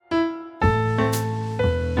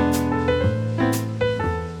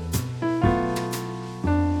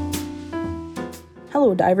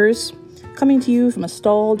Hello, divers. Coming to you from a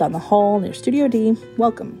stall down the hall near Studio D,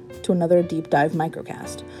 welcome to another Deep Dive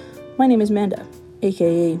Microcast. My name is Manda,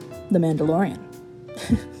 aka the Mandalorian.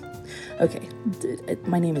 Okay,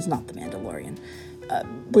 my name is not the Mandalorian.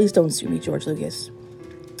 Please don't sue me, George Lucas.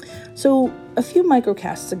 So, a few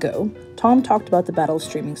microcasts ago, Tom talked about the battle of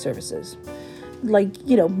streaming services. Like,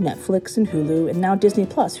 Netflix and Hulu, and now Disney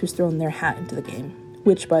Plus, who's thrown their hat into the game.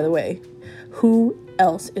 Which, by the way, who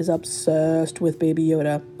else is obsessed with Baby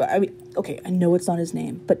Yoda? I know it's not his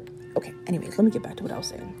name, but okay, anyways, let me get back to what I was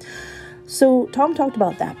saying. So, Tom talked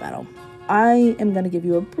about that battle. I am going to give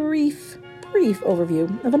you a brief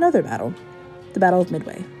overview of another battle, the Battle of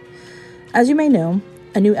Midway. As you may know,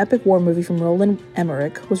 a new epic war movie from Roland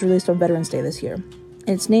Emmerich was released on Veterans Day this year, and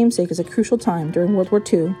its namesake is a crucial time during World War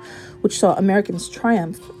II, which saw Americans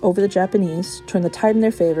triumph over the Japanese, turn the tide in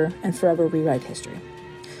their favor, and forever rewrite history.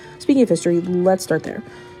 Speaking of history, let's start there.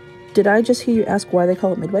 Did I just hear you ask why they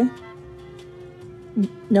call it Midway?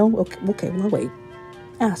 No? Okay, well, I'll wait.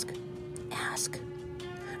 Ask.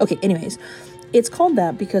 Okay, anyways, it's called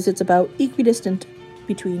that because it's about equidistant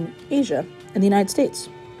between Asia and the United States,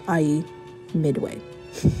 i.e., Midway.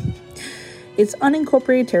 It's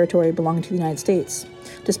unincorporated territory belonging to the United States.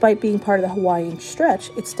 Despite being part of the Hawaiian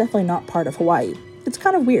stretch, it's definitely not part of Hawaii. It's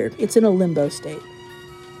kind of weird. It's in a limbo state.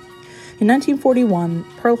 In 1941,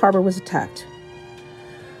 Pearl Harbor was attacked.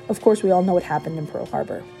 Of course, we all know what happened in Pearl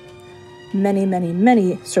Harbor.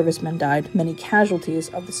 Many servicemen died, many casualties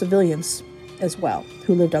of the civilians as well,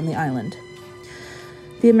 who lived on the island.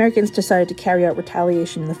 The Americans decided to carry out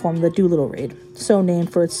retaliation in the form of the Doolittle Raid, so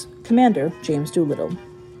named for its commander, James Doolittle.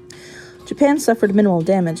 Japan suffered minimal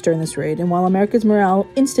damage during this raid, and while America's morale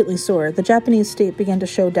instantly soared, the Japanese state began to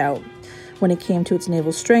show doubt when it came to its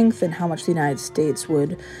naval strength and how much the United States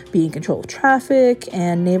would be in control of traffic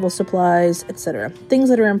and naval supplies, etc. Things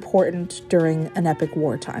that are important during an epic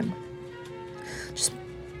wartime.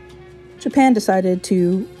 Japan decided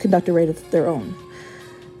to conduct a raid of their own.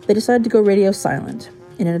 They decided to go radio silent.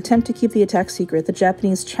 In an attempt to keep the attack secret, the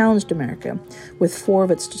Japanese challenged America with 4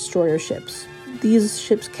 of its destroyer ships. These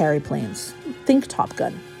ships carry planes. Think Top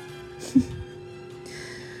Gun.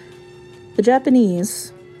 The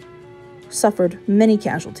Japanese suffered many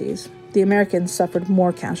casualties. The Americans suffered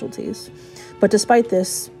more casualties. But despite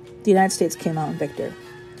this, the United States came out victor.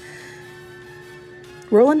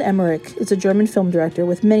 Roland Emmerich is a German film director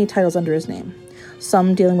with many titles under his name,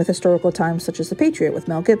 some dealing with historical times such as The Patriot with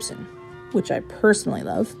Mel Gibson, which I personally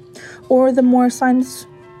love, or the more science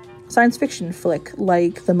fiction flick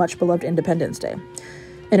like the much-beloved Independence Day.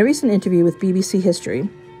 In a recent interview with BBC History,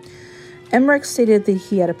 Emmerich stated that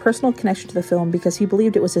he had a personal connection to the film because he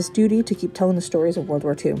believed it was his duty to keep telling the stories of World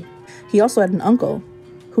War II. He also had an uncle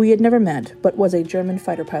who he had never met, but was a German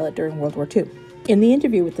fighter pilot during World War II. In the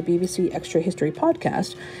interview with the BBC Extra History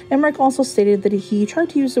podcast, Emmerich also stated that he tried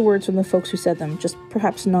to use the words from the folks who said them, just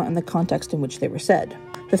perhaps not in the context in which they were said.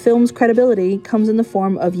 The film's credibility comes in the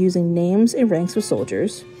form of using names and ranks of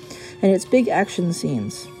soldiers, and its big action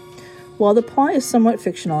scenes. While the plot is somewhat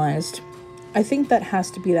fictionalized, I think that has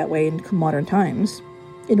to be that way in modern times,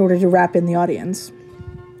 in order to wrap in the audience.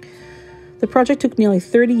 The project took nearly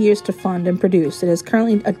 30 years to fund and produce. It is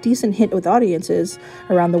currently a decent hit with audiences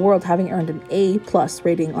around the world, having earned an A+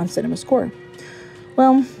 rating on CinemaScore.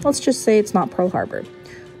 Well, let's just say it's not Pearl Harbor.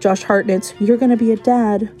 Josh Hartnett's "You're gonna be a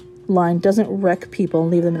dad" line doesn't wreck people and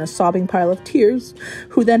leave them in a sobbing pile of tears,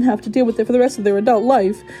 who then have to deal with it for the rest of their adult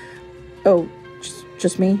life. Oh,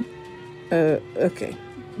 just me? Okay.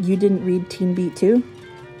 You didn't read Teen Beat too?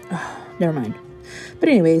 Oh, never mind. But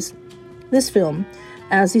anyways, this film,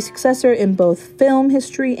 as the successor in both film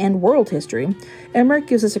history and world history, Emmerich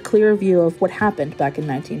gives us a clearer view of what happened back in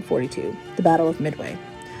 1942, the Battle of Midway,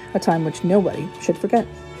 a time which nobody should forget.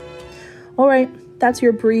 Alright, that's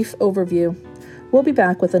your brief overview. We'll be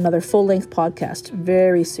back with another full-length podcast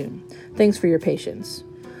very soon. Thanks for your patience.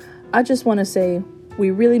 I just want to say, we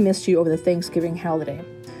really missed you over the Thanksgiving holiday.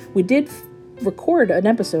 We did record an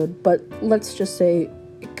episode, but let's just say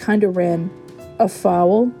it kind of ran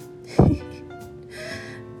afoul.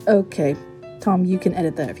 Okay, Tom, you can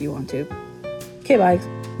edit that if you want to. Okay, bye.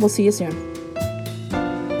 We'll see you soon.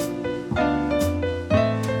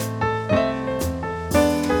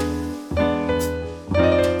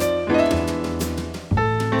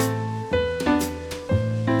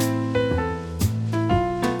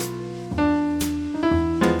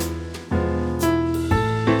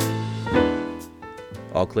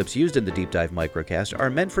 All clips used in the Deep Dive Microcast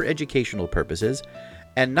are meant for educational purposes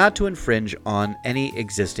and not to infringe on any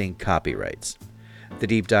existing copyrights. The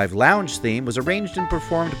Deep Dive Lounge theme was arranged and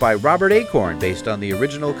performed by Robert Acorn based on the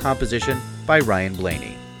original composition by Ryan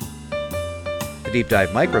Blaney. The The Deep Dive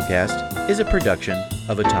Microcast is a production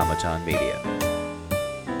of Automaton Media.